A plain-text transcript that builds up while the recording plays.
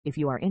If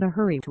you are in a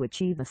hurry to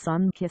achieve a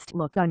sun-kissed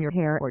look on your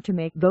hair or to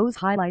make those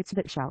highlights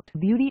that shout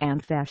beauty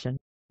and fashion,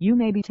 you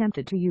may be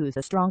tempted to use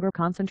a stronger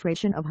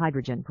concentration of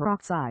hydrogen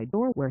peroxide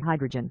or wear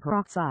hydrogen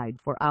peroxide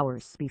for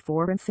hours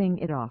before rinsing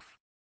it off.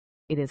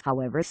 It is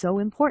however so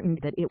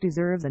important that it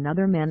deserves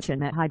another mention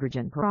that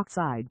hydrogen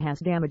peroxide has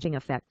damaging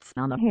effects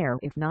on the hair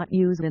if not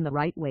used in the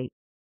right way.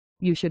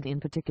 You should in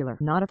particular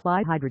not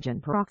apply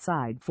hydrogen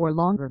peroxide for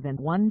longer than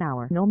 1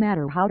 hour no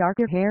matter how dark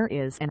your hair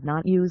is, and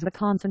not use a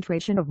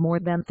concentration of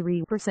more than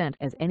 3%,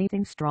 as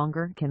anything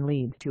stronger can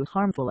lead to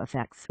harmful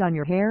effects on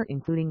your hair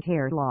including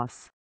hair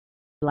loss.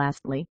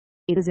 Lastly,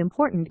 it is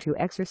important to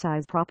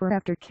exercise proper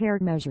aftercare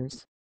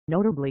measures,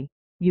 notably,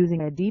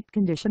 using a deep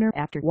conditioner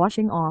after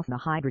washing off the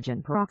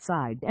hydrogen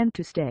peroxide, and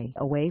to stay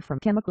away from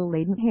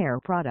chemical-laden hair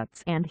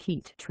products and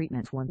heat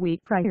treatments 1 week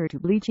prior to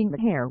bleaching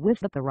the hair with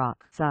the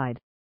peroxide.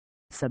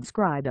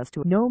 Subscribe us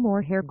to know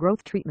more hair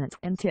growth treatments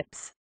and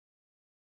tips.